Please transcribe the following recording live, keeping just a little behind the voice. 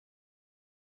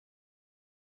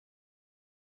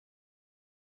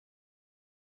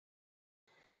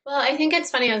Well, I think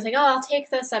it's funny. I was like, oh, I'll take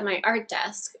this at my art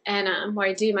desk and where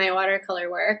I do my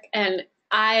watercolor work. And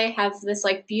I have this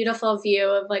like beautiful view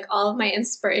of like all of my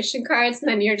inspiration cards,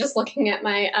 and then you're just looking at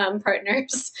my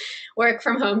partner's work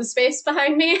from home space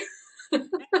behind me.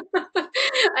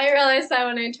 I realized that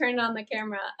when I turned on the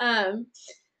camera.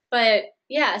 But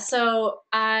yeah, so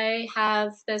I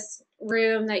have this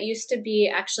room that used to be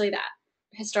actually that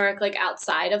historic, like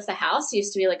outside of the house. It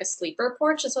used to be like a sleeper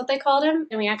porch, is what they called him.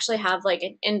 And we actually have like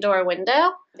an indoor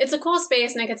window. It's a cool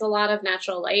space and it gets a lot of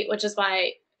natural light, which is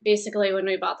why basically when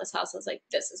we bought this house, I was like,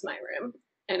 this is my room.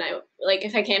 And I like,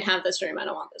 if I can't have this room, I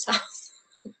don't want this house.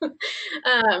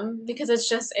 Because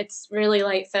it's really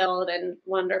light filled and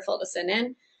wonderful to sit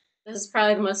in. This is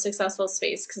probably the most successful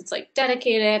space because it's like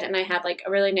dedicated, and I have like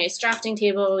a really nice drafting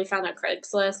table we found on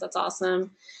Craigslist. That's awesome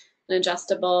and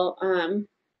adjustable.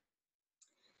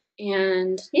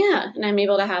 And yeah, and I'm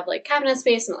able to have like cabinet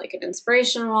space and like an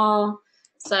inspiration wall.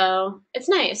 So it's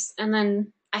nice. And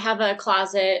then I have a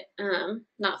closet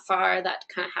not far that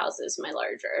kind of houses my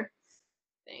larger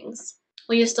things.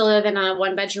 We used to live in a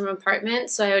one bedroom apartment,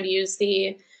 so I would use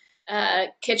the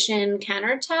kitchen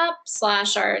countertop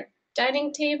slash our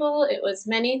dining table. It was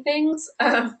many things.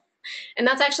 And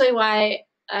that's actually why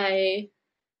I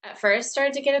at first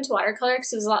started to get into watercolor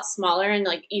because it was a lot smaller and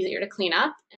like easier to clean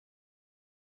up.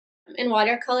 In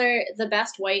watercolor, the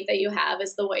best white that you have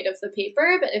is the white of the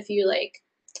paper, but if you like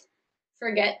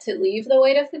forget to leave the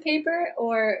white of the paper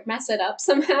or mess it up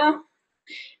somehow,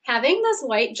 having this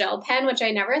white gel pen, which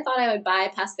I never thought I would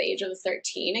buy past the age of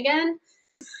 13 again,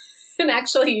 and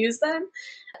actually use them.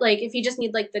 Like if you just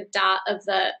need like the dot of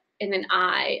the in an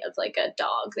eye of like a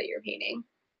dog that you're painting,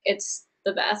 it's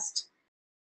the best.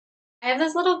 I have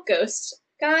this little ghost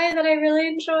guy that I really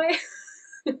enjoy.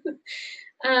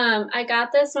 I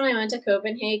got this when I went to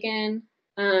Copenhagen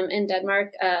in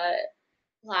Denmark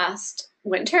last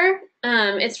winter.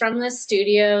 It's from this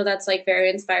studio that's like very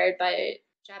inspired by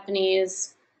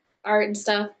Japanese art and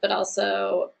stuff, but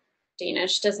also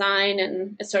Danish design,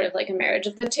 and it's sort of like a marriage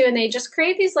of the two. And they just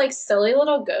create these like silly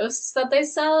little ghosts that they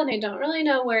sell, and I don't really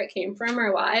know where it came from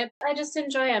or why. I just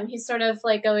enjoy him. He's sort of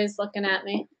like always looking at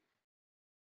me.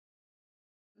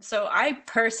 So I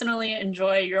personally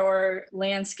enjoy your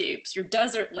landscapes, your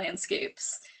desert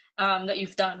landscapes that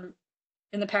you've done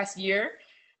in the past year,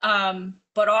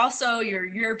 but also your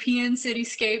European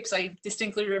cityscapes. I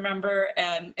distinctly remember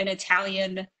an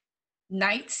Italian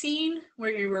night scene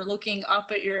where you were looking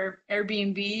up at your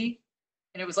Airbnb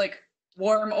and it was like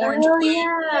warm orange, Oh blue,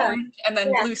 yeah. orange, and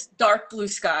then Yeah. blue, dark blue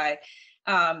sky.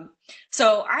 Um,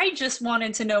 so I just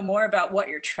wanted to know more about what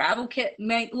your travel kit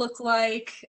might look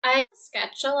like. I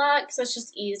sketch a lot because it's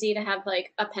just easy to have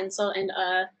like a pencil and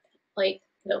a like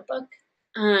notebook.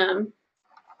 Um,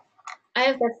 I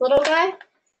have this little guy,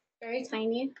 very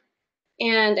tiny,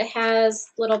 and it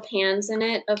has little pans in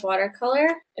it of watercolor.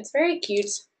 It's very cute,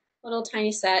 little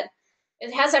tiny set.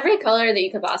 It has every color that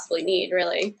you could possibly need,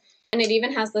 really. And it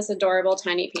even has this adorable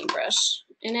tiny paintbrush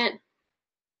in it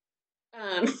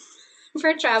um,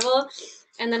 for travel.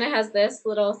 And then it has this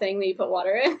little thing that you put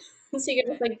water in. So you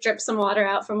can just like drip some water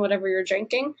out from whatever you're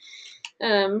drinking.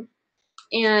 Um,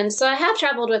 and so I have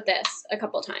traveled with this a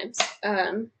couple times.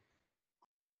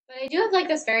 But I do have like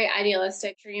this very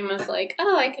idealistic dream of like,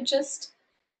 oh, I could just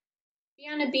be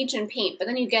on a beach and paint. But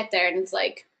then you get there and it's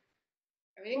like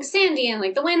everything's sandy and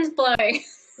like the wind's blowing.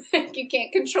 Like you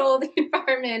can't control the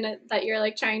environment that you're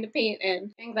like trying to paint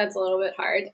in. I think that's a little bit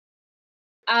hard.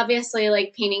 Obviously,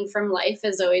 like painting from life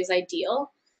is always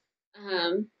ideal.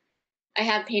 Um, I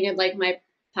have painted like my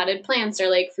potted plants or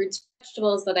like fruits and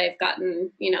vegetables that I've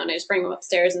gotten, and I just bring them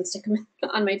upstairs and stick them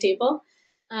on my table.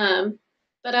 Um,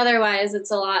 but otherwise,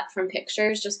 it's a lot from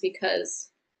pictures just because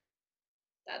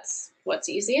that's what's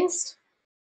easiest.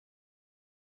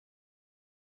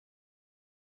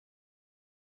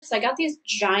 So I got these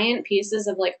giant pieces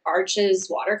of like Arches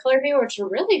watercolor paper, which are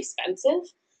really expensive.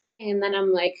 And then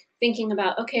I'm like thinking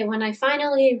about, okay, when I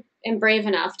finally am brave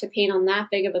enough to paint on that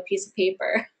big of a piece of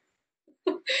paper,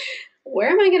 where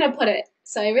am I going to put it?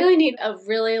 So I really need a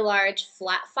really large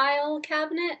flat file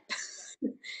cabinet.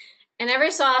 And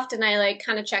every so often I like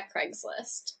kind of check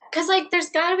Craigslist. Cause like there's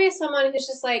gotta be someone who's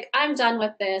just like, I'm done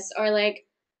with this, or like,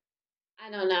 I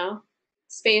don't know.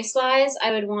 Space wise,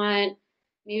 I would want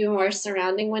maybe more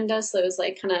surrounding windows so it was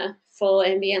like kind of full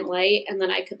ambient light, and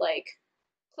then I could like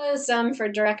close them for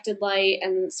directed light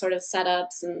and sort of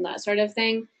setups and that sort of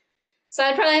thing. So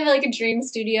I'd probably have like a dream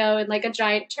studio and like a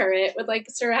giant turret with like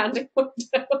surrounding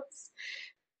windows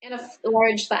and a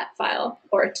large flat file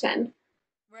or 10.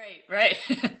 Right, right.